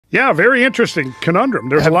Yeah, very interesting conundrum.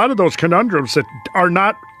 There's a lot of those conundrums that are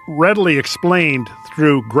not readily explained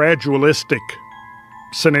through gradualistic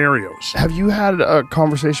scenarios. Have you had a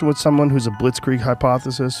conversation with someone who's a Blitzkrieg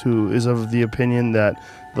hypothesis, who is of the opinion that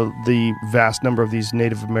the vast number of these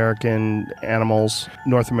Native American animals,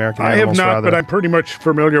 North American animals, I have not, rather, but I'm pretty much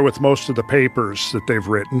familiar with most of the papers that they've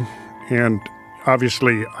written. And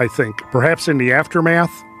obviously, I think perhaps in the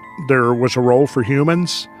aftermath, there was a role for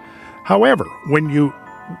humans. However, when you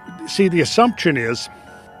see, the assumption is,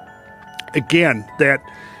 again, that,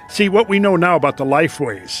 see, what we know now about the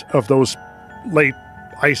lifeways of those late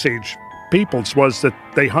Ice Age peoples was that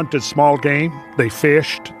they hunted small game, they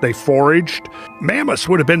fished, they foraged. Mammoths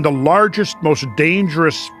would have been the largest, most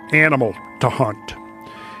dangerous animal to hunt.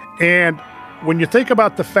 And when you think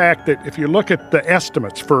about the fact that if you look at the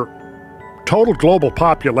estimates for total global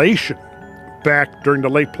population back during the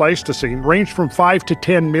late Pleistocene, ranged from 5 to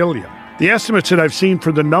 10 million. The estimates that I've seen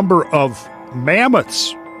for the number of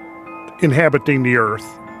mammoths inhabiting the Earth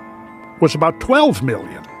was about 12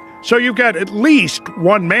 million. So you've got at least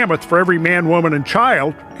one mammoth for every man, woman, and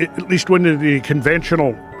child, at least within the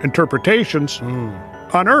conventional interpretations,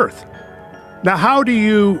 on Earth. Now, how do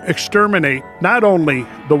you exterminate not only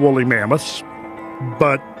the woolly mammoths,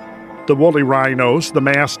 but the woolly rhinos, the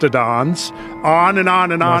mastodons, on and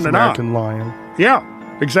on and on and on? American lion. Yeah,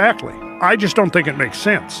 exactly. I just don't think it makes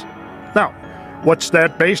sense. Now, what's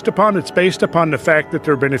that based upon? It's based upon the fact that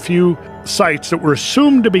there have been a few sites that were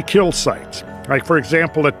assumed to be kill sites. Like, for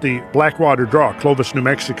example, at the Blackwater Draw, Clovis, New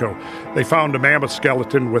Mexico, they found a mammoth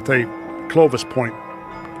skeleton with a Clovis point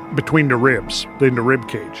between the ribs, in the rib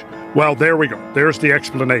cage. Well, there we go. There's the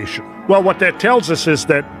explanation. Well, what that tells us is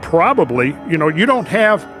that probably, you don't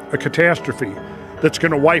have a catastrophe that's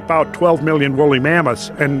going to wipe out 12 million woolly mammoths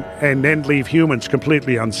and then leave humans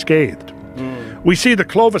completely unscathed. We see the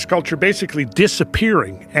Clovis culture basically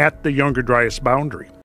disappearing at the Younger Dryas boundary.